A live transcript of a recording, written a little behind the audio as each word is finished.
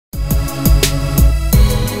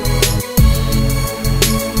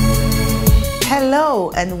Hello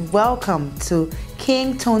and welcome to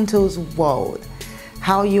King Tonto's World.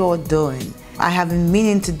 How you all doing? I have been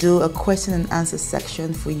meaning to do a question and answer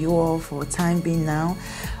section for you all for a time being now,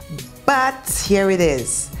 but here it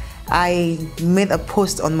is. I made a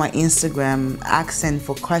post on my Instagram asking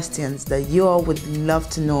for questions that you all would love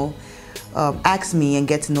to know, ask me and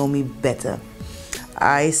get to know me better.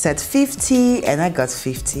 I said 50 and I got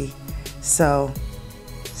 50. So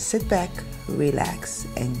sit back, relax,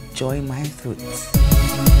 enjoy my fruits.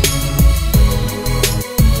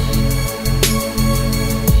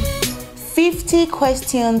 "50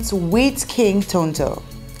 questions with King Tonto,"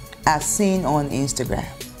 as seen on Instagram.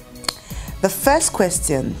 The first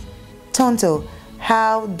question: Tonto,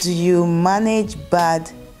 how do you manage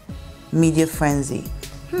bad media frenzy?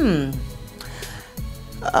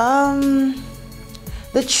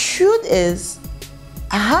 The truth is,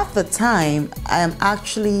 half the time I am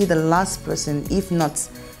actually the last person, if not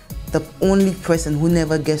the only person, who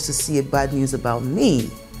never gets to see a bad news about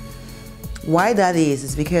me. Why that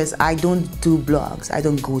is because I don't do blogs. I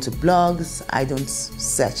don't go to blogs. I don't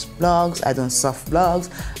search blogs. I don't surf blogs.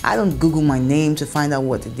 I don't Google my name to find out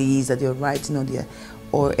what it is that they're writing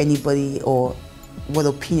or anybody, or what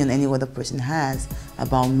opinion any other person has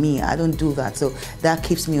about me. I don't do that. So that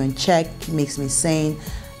keeps me on check, makes me sane.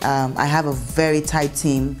 I have a very tight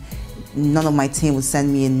team. None of my team will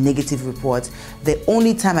send me a negative report. The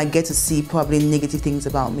only time I get to see probably negative things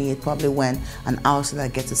about me is probably when an outsider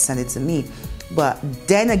gets to send it to me. But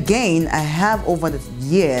then again, I have over the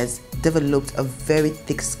years developed a very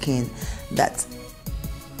thick skin that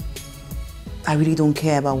I really don't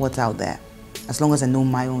care about what's out there, as long as I know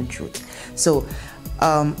my own truth. So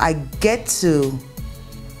I get to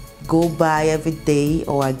go by every day,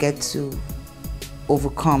 or I get to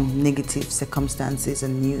overcome negative circumstances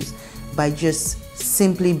and news by just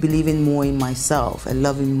simply believing more in myself and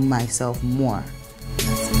loving myself more.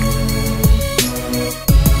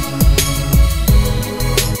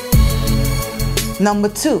 Number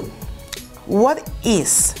 2, what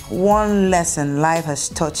is one lesson life has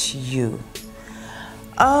taught you?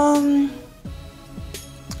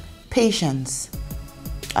 Patience.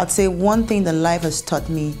 I'd say one thing that life has taught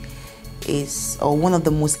me is, or one of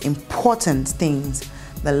the most important things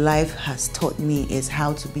that life has taught me, is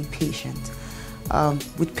how to be patient.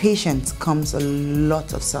 With patience comes a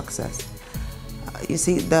lot of success. You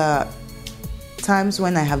see, the times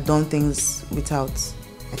when I have done things without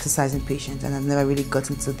exercising patience and I've never really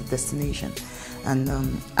gotten to the destination. And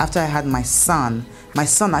after I had my son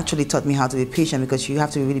actually taught me how to be patient, because you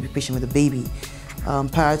have to really be patient with a baby.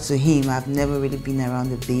 Prior to him, I've never really been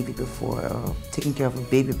around a baby before, or taking care of a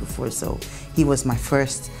baby before, so he was my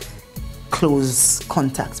first close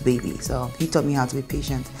contact baby. So he taught me how to be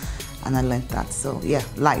patient, and I learned that. So yeah,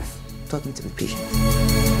 life taught me to be patient.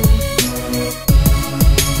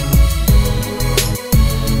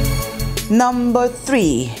 Number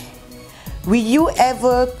 3, will you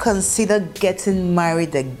ever consider getting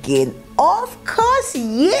married again? Of course,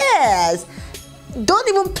 yes. Don't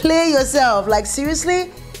even play yourself. Like,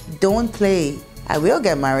 seriously, don't play. I will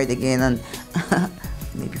get married again, and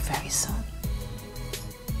maybe very soon.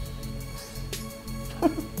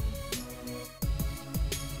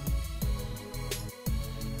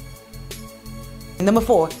 Number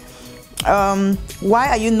 4, why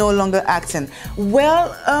are you no longer acting?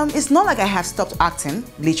 Well, it's not like I have stopped acting,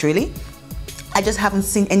 literally. I just haven't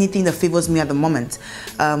seen anything that favors me at the moment.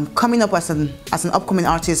 Coming up as an upcoming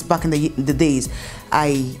artist back in the days,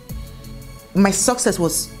 my success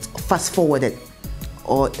was fast forwarded,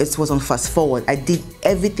 or it was on fast forward. I did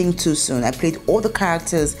everything too soon. I played all the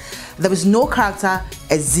characters. There was no character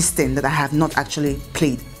existing that I have not actually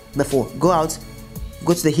played before.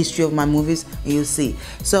 Go to the history of my movies and you'll see.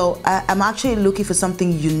 So I'm actually looking for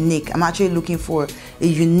something unique. I'm actually looking for a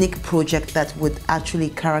unique project that would actually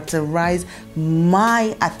characterize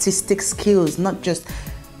my artistic skills, not just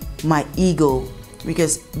my ego.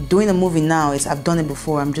 Because doing a movie now is, I've done it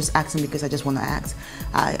before. I'm just acting because I just want to act.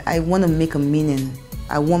 I want to make a meaning.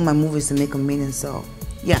 I want my movies to make a meaning. So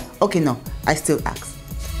yeah, okay, no, I still act.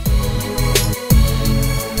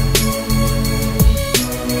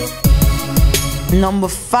 Number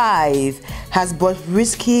 5, has Bob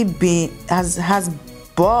Risky really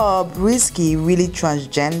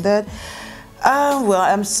transgendered? Well,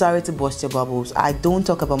 I'm sorry to burst your bubbles. I don't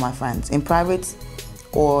talk about my friends in private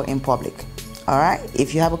or in public. All right?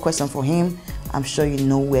 If you have a question for him, I'm sure you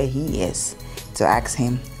know where he is to ask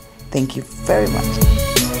him. Thank you very much.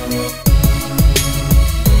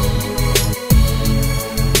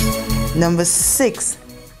 Number 6,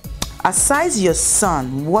 aside your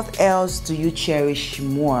son, what else do you cherish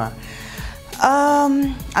more?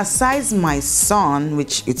 Aside my son,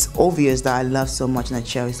 which it's obvious that I love so much and I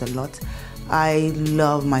cherish a lot, I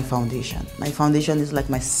love my foundation. My foundation is like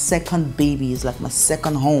my second baby, it's like my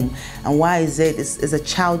second home. And why is it? It's a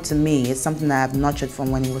child to me. It's something that I've nurtured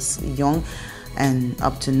from when he was young and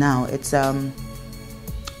up to now. It's an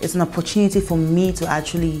opportunity for me to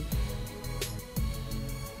actually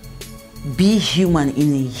be human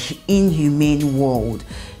in an inhumane world.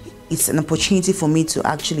 It's an opportunity for me to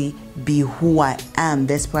actually be who I am,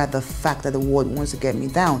 despite the fact that the world wants to get me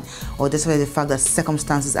down, or despite the fact that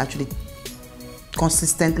circumstances actually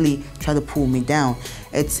consistently try to pull me down.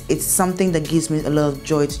 It's something that gives me a lot of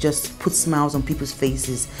joy to just put smiles on people's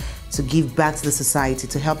faces, to give back to the society,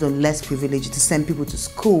 to help the less privileged, to send people to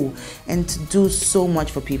school, and to do so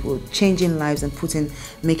much for people, changing lives and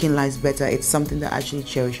making lives better. It's something that I actually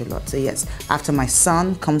cherish a lot. So yes, after my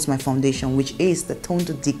son comes my foundation, which is the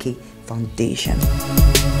Tonto DIKEH Foundation.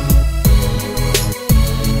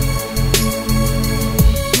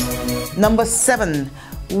 Number 7,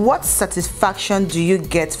 what satisfaction do you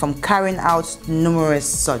get from carrying out numerous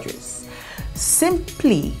surgeries?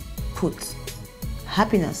 Simply put,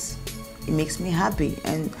 happiness. It makes me happy,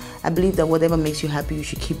 and I believe that whatever makes you happy, you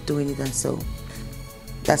should keep doing it. And so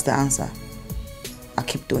that's the answer. I'll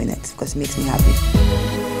keep doing it because it makes me happy.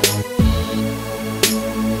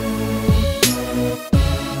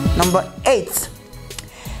 Number 8,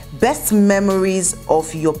 best memories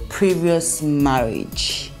of your previous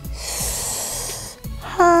marriage.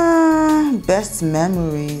 Best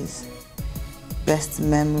memories.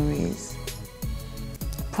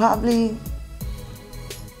 Probably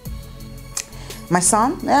my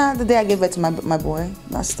son. Yeah, the day I gave birth to my boy.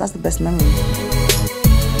 That's the best memory.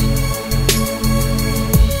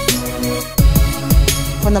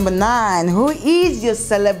 For number 9, who is your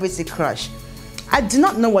celebrity crush? I do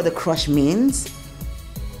not know what a crush means.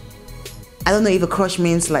 I don't know if a crush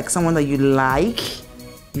means like someone that you like,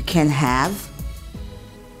 you can have,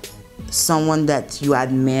 someone that you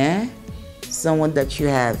admire, someone that you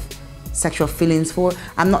have sexual feelings for.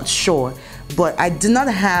 I'm not sure, but I do not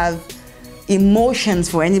have emotions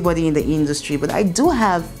for anybody in the industry, but I do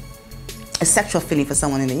have a sexual feeling for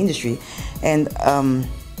someone in the industry. And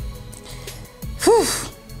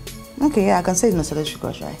okay, yeah, I can say it's my celebrity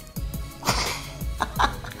crush, right?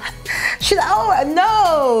 Should I?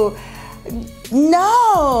 Oh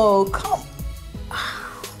no, come.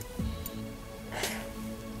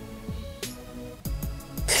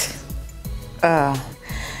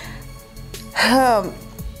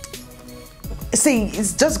 See,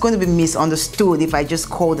 it's just going to be misunderstood if I just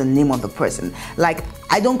call the name of the person. Like,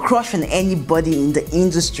 I don't crush on anybody in the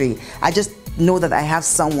industry. I just know that I have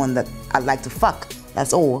someone that I'd like to fuck.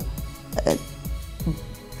 That's all.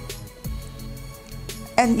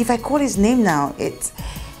 And if I call his name now, it's...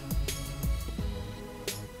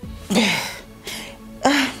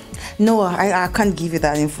 No, I can't give you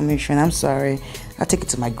that information. I'm sorry. I'll take it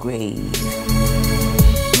to my grave.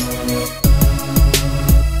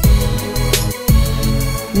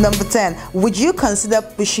 Number 10, would you consider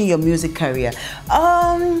pushing your music career?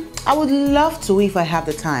 I would love to if I have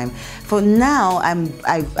the time. For now,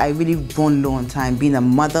 I really run low on time. Being a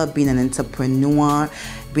mother, being an entrepreneur,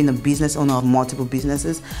 being a business owner of multiple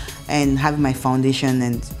businesses, and having my foundation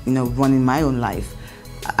and running my own life,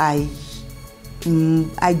 I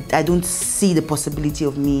don't see the possibility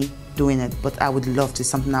of me doing it. But I would love to.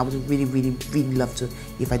 Something I would really, really, really love to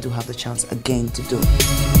if I do have the chance again to do.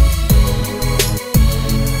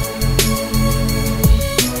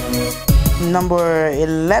 Number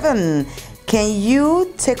 11, can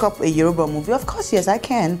you take up a Yoruba movie? Of course, yes, I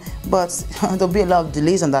can, but there'll be a lot of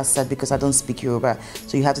delays on that set because I don't speak Yoruba.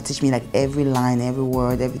 So you have to teach me like every line, every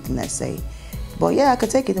word, everything I say. But yeah, I could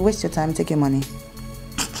take it. Waste your time, take your money.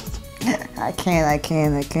 I can,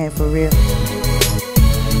 for real.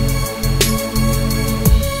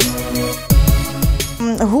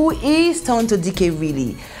 Who is Tonto DIKEH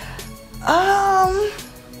really?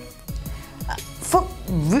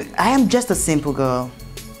 I am just a simple girl.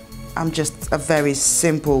 I'm just a very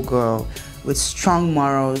simple girl with strong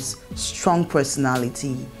morals, strong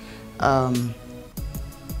personality. I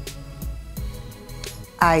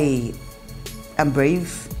am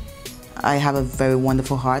brave. I have a very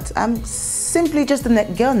wonderful heart. I'm simply just the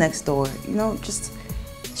girl next door, just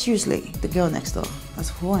seriously, the girl next door. That's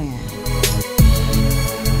who I am.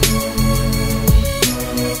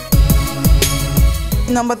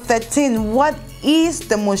 Number 13, what is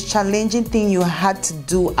the most challenging thing you had to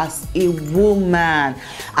do as a woman?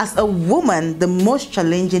 As a woman, the most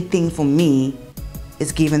challenging thing for me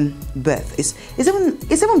is giving birth. It's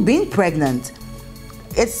even being pregnant.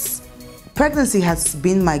 It's Pregnancy has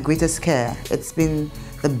been my greatest scare. It's been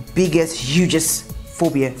the biggest, hugest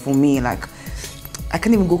phobia for me. Like, I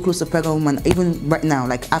can't even go close to a pregnant woman. Even right now,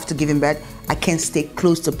 like after giving birth, I can't stay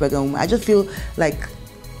close to a pregnant woman. I just feel like,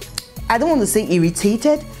 I don't want to say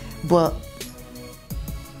irritated, but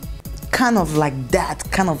kind of like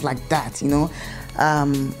that, you know.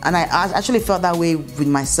 And I actually felt that way with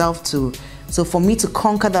myself too. So for me to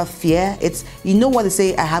conquer that fear, it's, you know what they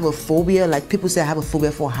say, I have a phobia, like people say I have a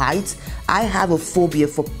phobia for heights. I have a phobia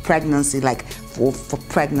for pregnancy, like for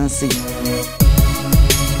pregnancy.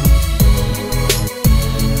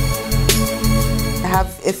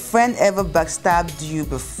 Have a friend ever backstabbed you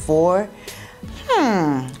before?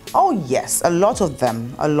 Oh yes, a lot of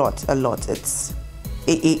them, a lot.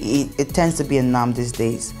 It tends to be a norm these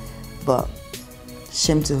days, but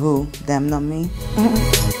shame to who? Them, not me.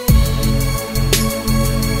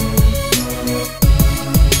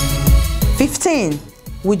 15.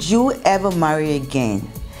 Would you ever marry again?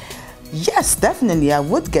 Yes, definitely. I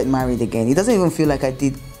would get married again. It doesn't even feel like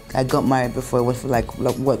I got married before. It was for like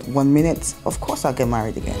what, 1 minute? Of course I'll get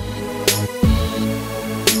married again.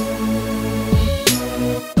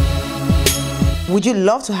 Would you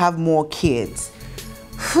love to have more kids?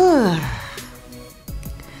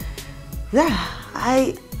 Yeah,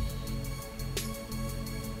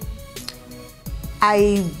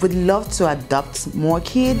 I would love to adopt more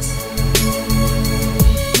kids.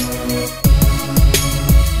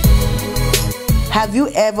 Have you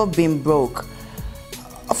ever been broke?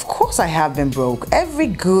 Of course I have been broke. Every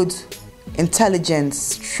good, intelligent,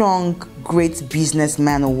 strong, great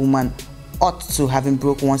businessman or woman ought to have been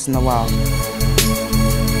broke once in a while.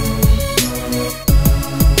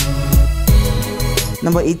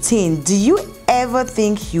 Number 18, do you ever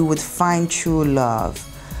think you would find true love?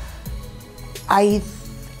 I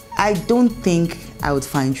don't think I would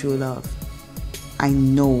find true love. I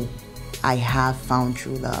know I have found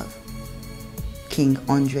true love. King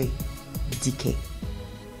Andre DIKEH.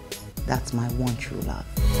 That's my one true love.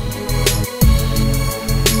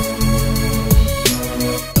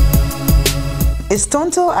 Is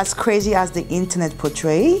Tonto as crazy as the internet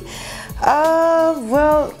portray?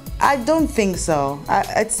 Well, I don't think so.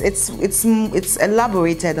 It's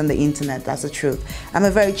elaborated on the internet. That's the truth. I'm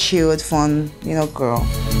a very chilled, fun, you know, girl.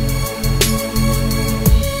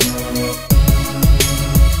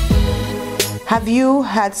 Have you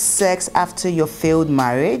had sex after your failed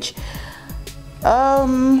marriage?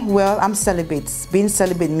 Well, I'm celibate. Being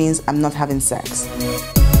celibate means I'm not having sex.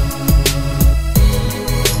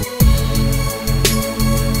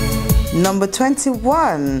 Number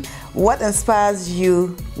 21. What inspired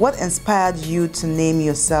you to name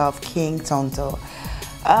yourself King Tonto?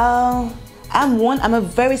 I'm a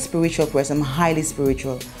very spiritual person. I'm highly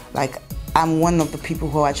spiritual. Like, I'm one of the people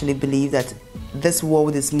who actually believe that this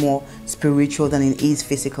world is more spiritual than it is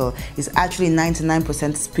physical. It's actually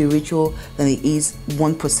 99% spiritual than it is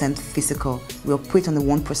 1% physical. We operate on the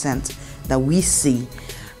 1% that we see.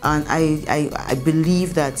 And I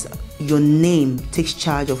believe that your name takes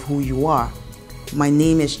charge of who you are. My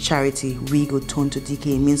name is Charity Rigo Tonto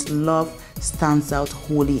DIKEH. It means love stands out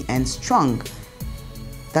holy and strong.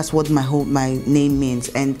 That's what my name means.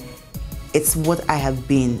 And it's what I have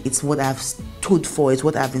been. It's what I've stood for. It's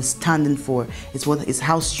what I've been standing for. It's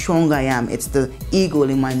how strong I am. It's the eagle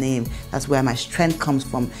in my name. That's where my strength comes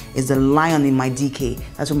from. It's the lion in my DK.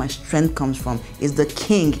 That's where my strength comes from. It's the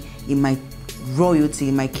king in my royalty,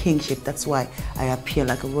 in my kingship. That's why I appear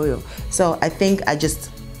like a royal. So I think it's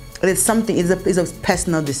a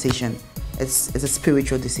personal decision. It's a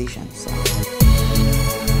spiritual decision. So.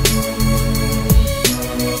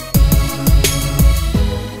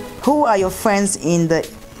 Who are your friends in the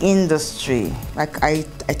industry? Like, I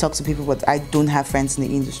talk to people, but I don't have friends in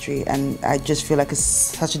the industry, and I just feel like it's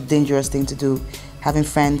such a dangerous thing to do, having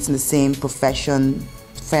friends in the same profession,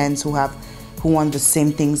 friends who want the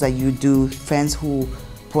same things that you do, friends who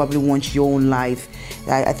probably want your own life.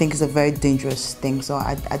 I think it's a very dangerous thing, so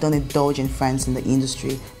I don't indulge in friends in the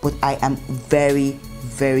industry, but I am very,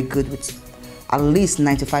 very good with at least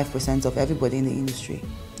 95% of everybody in the industry.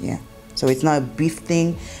 Yeah. So it's not a beef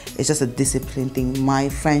thing, it's just a discipline thing. My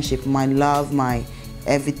friendship, my love, my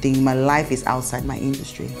everything, my life is outside my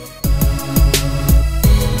industry.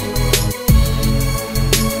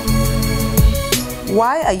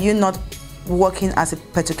 Why are you not working as a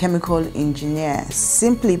petrochemical engineer?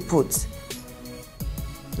 Simply put,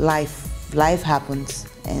 life happens,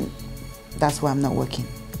 and that's why I'm not working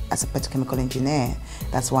as a petrochemical engineer.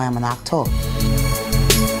 That's why I'm an actor.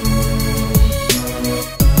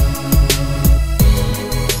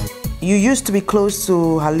 You used to be close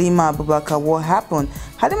to Halima Abubakar. What happened?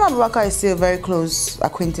 Halima Abubakar is still a very close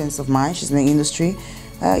acquaintance of mine. She's in the industry.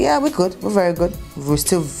 Yeah, we're good. We're very good. We're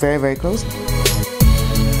still very, very close.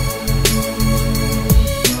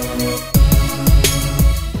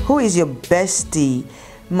 Who is your bestie?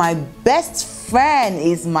 My best friend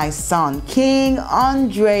is my son. King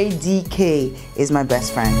Andre DIKEH is my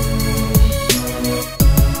best friend.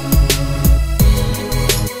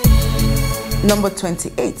 Number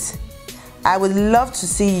 28. I would love to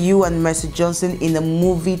see you and Mercy Johnson in a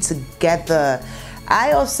movie together.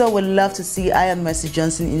 I also would love to see I and Mercy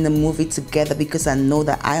Johnson in a movie together because I know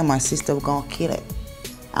that I and my sister we're gonna kill it.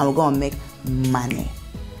 And we're gonna make money.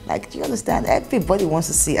 Like, do you understand? Everybody wants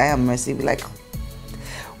to see I am Mercy. We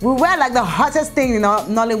were like the hottest thing in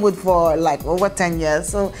Nollywood for like over 10 years.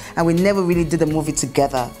 So, and we never really did a movie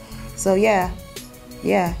together. So yeah.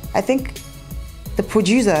 I think the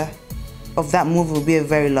producer of that movie will be a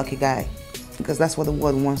very lucky guy because that's what the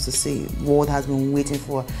world wants to see. The world has been waiting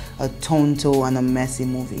for a Tonto and a Mercy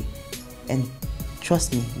movie. And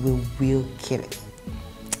trust me, we will kill it.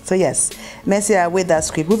 So yes, Mercy, I await that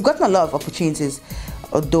script. We've gotten a lot of opportunities,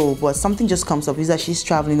 although, but something just comes up. Either she's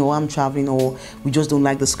traveling or I'm traveling or we just don't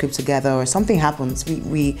like the script together or something happens.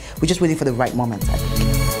 We're just waiting for the right moment, I think.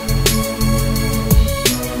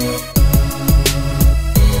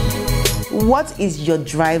 What is your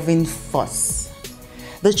driving force?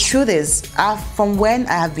 The truth is, from when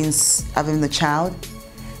I've been a child,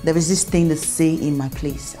 there is this thing they say in my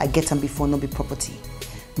place. I get them before not be property.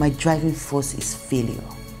 My driving force is failure.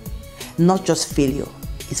 Not just failure.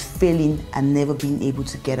 Is failing and never being able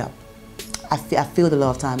to get up. I failed a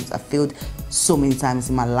lot of times. I failed so many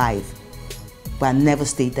times in my life, but I never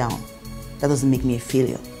stayed down. That doesn't make me a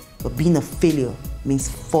failure. But being a failure means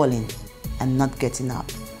falling and not getting up.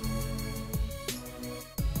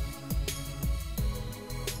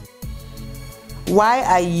 Why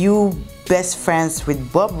are you best friends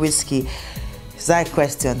with Bob Risky? Is that a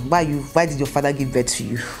question? Why did your father give birth to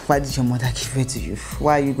you? Why did your mother give birth to you?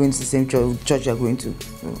 Why are you going to the same church you're going to?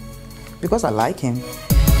 Because I like him.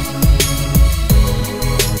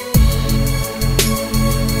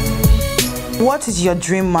 What is your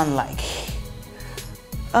dream man like?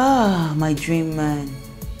 My dream man.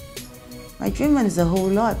 My dream man is a whole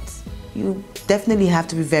lot. You definitely have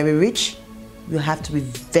to be very rich. You have to be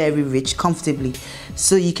very rich comfortably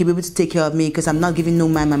so you can be able to take care of me because I'm not giving no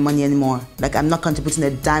man my money anymore. Like, I'm not contributing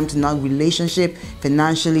a dime to no relationship,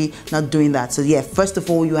 financially, not doing that. So yeah, first of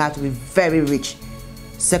all, you have to be very rich.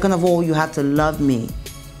 Second of all, you have to love me.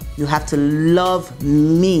 You have to love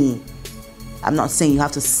me. I'm not saying you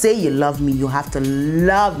have to say you love me. You have to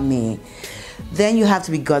love me. Then you have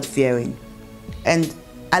to be God-fearing. And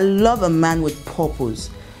I love a man with purpose.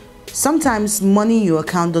 Sometimes money in your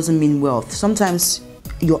account doesn't mean wealth. Sometimes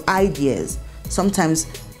your ideas, sometimes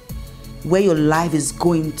where your life is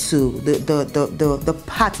going to, the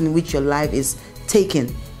path in which your life is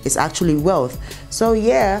taken is actually wealth. So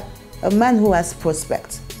yeah, a man who has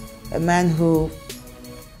prospect, a man who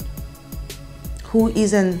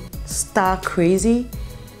isn't star crazy.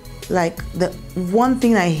 Like, the one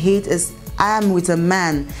thing I hate is I am with a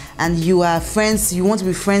man and you are friends, you want to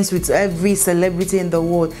be friends with every celebrity in the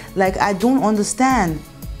world. Like, I don't understand.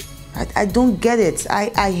 I don't get it.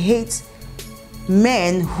 I hate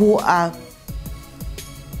men who are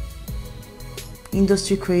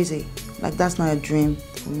industry crazy. Like, that's not a dream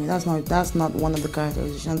for me. That's not one of the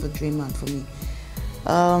characterizations of a dream man for me.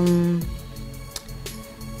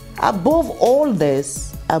 Above all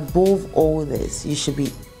this, you should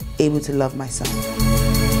be able to love my son.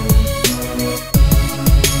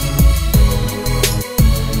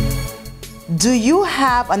 Do you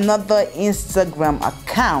have another Instagram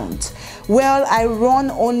account? Well, I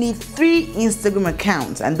run only 3 Instagram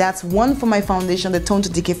accounts, and that's one for my foundation, the Tonto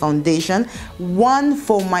DIKEH Foundation, one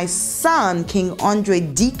for my son, King Andre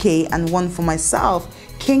DIKEH, and one for myself,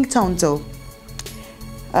 King Tonto.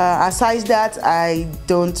 Aside that, I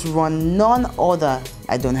don't run none other.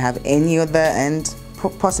 I don't have any other, and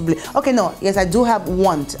possibly, okay, no, yes, I do have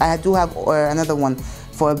one. I do have another one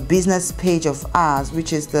for a business page of ours,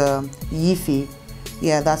 which is the Yifi.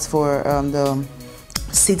 Yeah, that's for the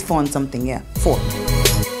seed fund something. Yeah, 4.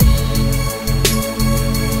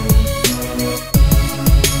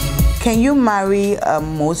 Can you marry a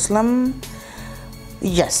Muslim?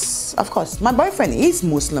 Yes, of course. My boyfriend is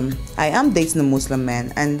Muslim. I am dating a Muslim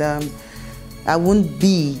man, and I wouldn't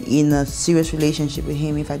be in a serious relationship with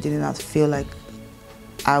him if I did not feel like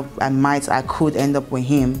I could end up with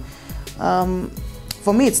him.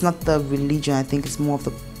 For me, it's not the religion. I think it's more of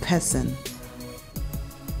the person.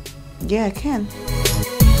 Yeah, I can.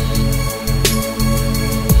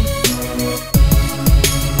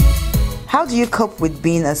 How do you cope with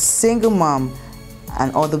being a single mom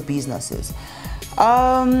and other businesses?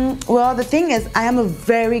 Well, the thing is, I am a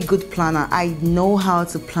very good planner. I know how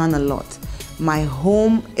to plan a lot. My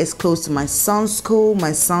home is close to my son's school.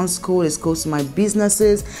 My son's school is close to my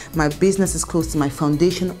businesses. My business is close to my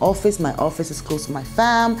foundation office. My office is close to my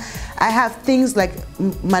farm. I have things like,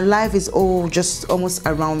 my life is all just almost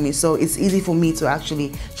around me. So it's easy for me to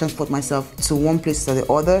actually transport myself to one place to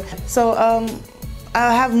the other. So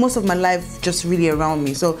I have most of my life just really around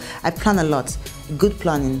me. So I plan a lot. Good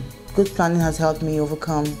planning. Good planning has helped me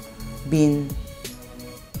overcome being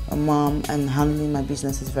a mom and handling my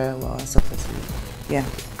businesses very well and successfully. Yeah,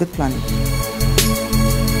 good planning.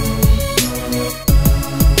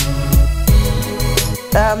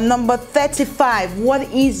 Number 35. What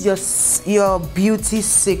is your beauty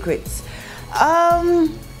secrets? I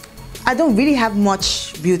don't really have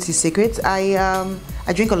much beauty secrets. I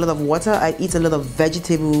drink a lot of water. I eat a lot of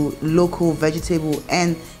vegetable, local vegetable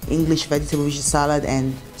and English vegetable, which is salad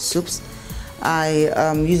and soups.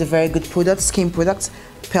 I use a very good product, skin product,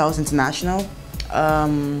 Pearls International.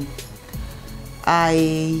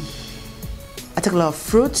 I take a lot of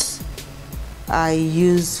fruits. I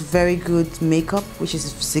use very good makeup, which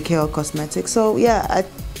is DIKEH Cosmetics. So yeah,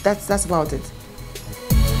 that's about it.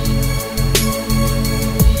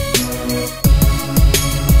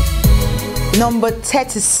 Number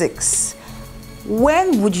 36.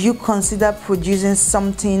 When would you consider producing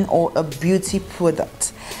something or a beauty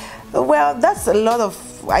product? Well, that's a lot of,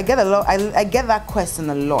 I get that question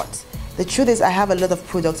a lot. The truth is, I have a lot of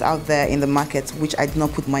products out there in the market which I do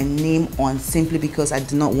not put my name on simply because I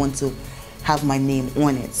do not want to have my name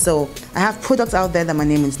on it. So I have products out there that my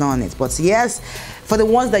name is not on it. But yes, for the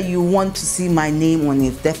ones that you want to see my name on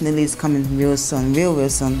it, definitely it's coming real soon, real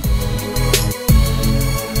soon.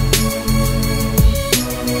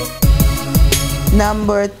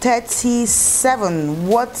 Number 37.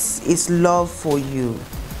 What is love for you?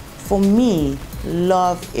 For me,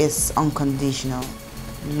 love is unconditional.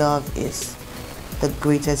 Love is the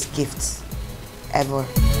greatest gift ever.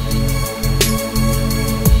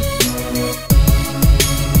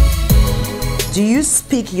 Do you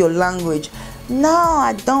speak your language? No,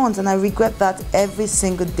 I don't, and I regret that every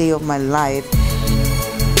single day of my life.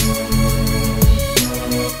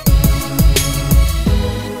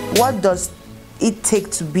 What does it take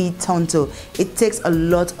to be Tonto? It takes a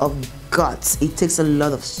lot of guts. It takes a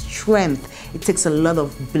lot of strength. It takes a lot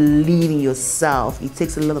of believing in yourself. It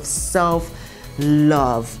takes a lot of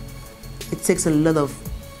self-love. It takes a lot of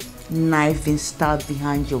knife being stabbed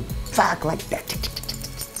behind your back like that.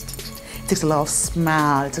 It takes a lot of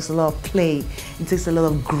smile. It takes a lot of play. It takes a lot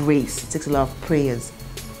of grace. It takes a lot of prayers.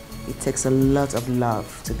 It takes a lot of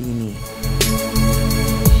love to be me.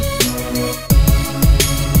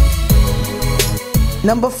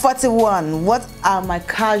 Number 41. What are my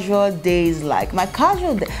casual days like? My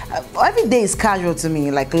casual day, every day is casual to me.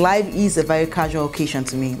 Like, life is a very casual occasion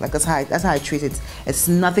to me. Like, that's how I treat it. It's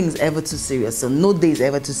nothing is ever too serious. So no day is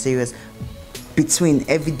ever too serious. Between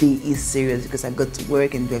every day is serious because I got to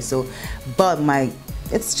work and do so. But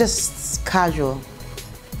it's just casual.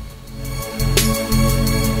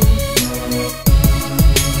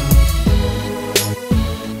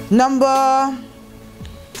 Number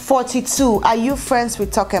 42. Are you friends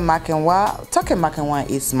with Toke Makenwa? Toke Makenwa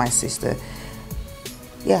is my sister.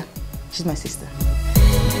 Yeah, she's my sister.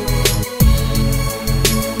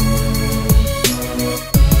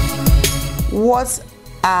 What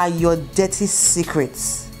are your dirty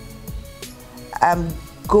secrets? I'm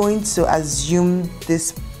going to assume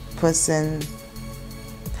this person,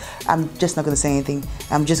 I'm just not going to say anything.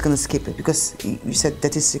 I'm just going to skip it because you said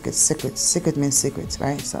dirty secrets. Secret means secrets,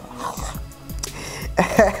 right? So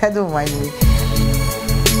don't mind me.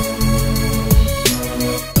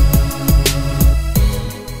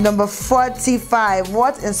 Number 45.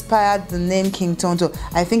 What inspired the name King Tonto?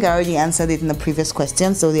 I think I already answered it in the previous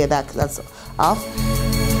question, so yeah, that's off.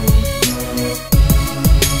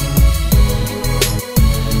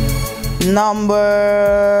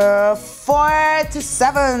 Number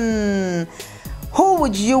 47. Who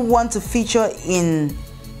would you want to feature in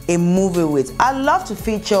a movie with? I love to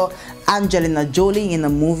feature Angelina Jolie in a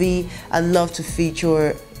movie. I love to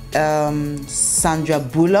feature Sandra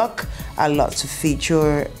Bullock. I love to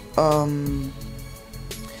feature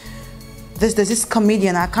there's this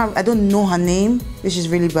comedian. I don't know her name, which is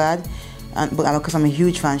really bad, but because I'm a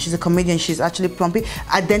huge fan. She's a comedian. She's actually plumpy.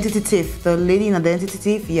 Identity Thief, the lady in Identity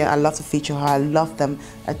Thief. Yeah, I love to feature her. I love them.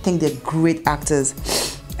 I think they're great actors.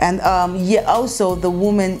 And yeah, also the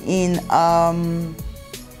woman in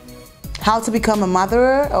How to Become a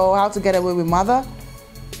Mother or How to Get Away with Mother,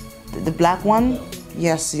 the black one.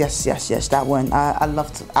 Yes, yes, yes, yes, that one. I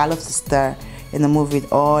love to star in the movie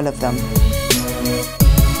with all of them.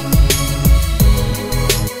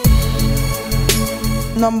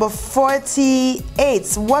 Number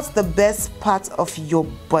 48. What's the best part of your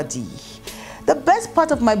body? The best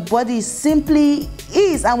part of my body simply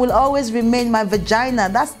is and will always remain my vagina.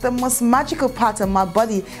 That's the most magical part of my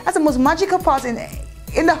body. That's the most magical part in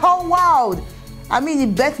the whole world. I mean,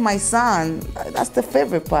 it birthed my son. That's the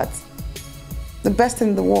favorite part. The best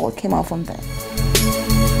in the world came out from there.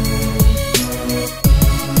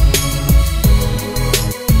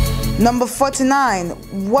 Number 49.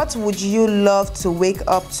 What would you love to wake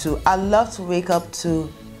up to? I love to wake up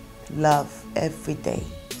to love every day.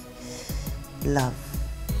 Love.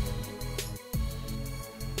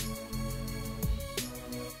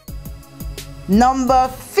 Number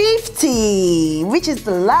 50, which is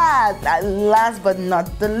the last but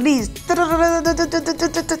not the least.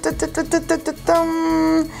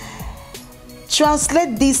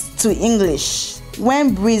 Translate this to English.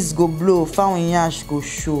 When breeze go blow, found yash go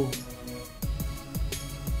show.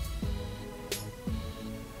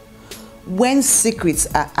 When secrets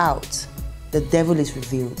are out, the devil is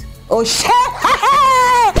revealed. Oh shit!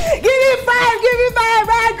 Give me five,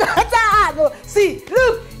 man. See,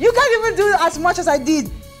 look, you can't even do as much as I did.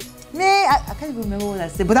 Man, I can't even remember what I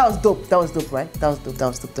said, but that was dope. That was dope, right? That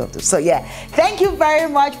was dope. So yeah, thank you very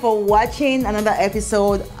much for watching another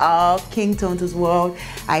episode of King Tonto's World.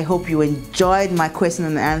 I hope you enjoyed my question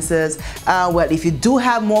and answers. Well, if you do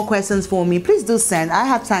have more questions for me, please do send. I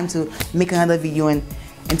have time to make another video and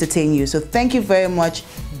entertain you. So thank you very much.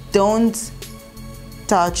 Don't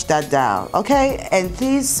touch that dial, okay? And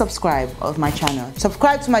please subscribe to my channel.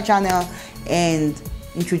 Subscribe to my channel and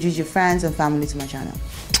introduce your friends and family to my channel.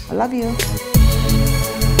 I love you.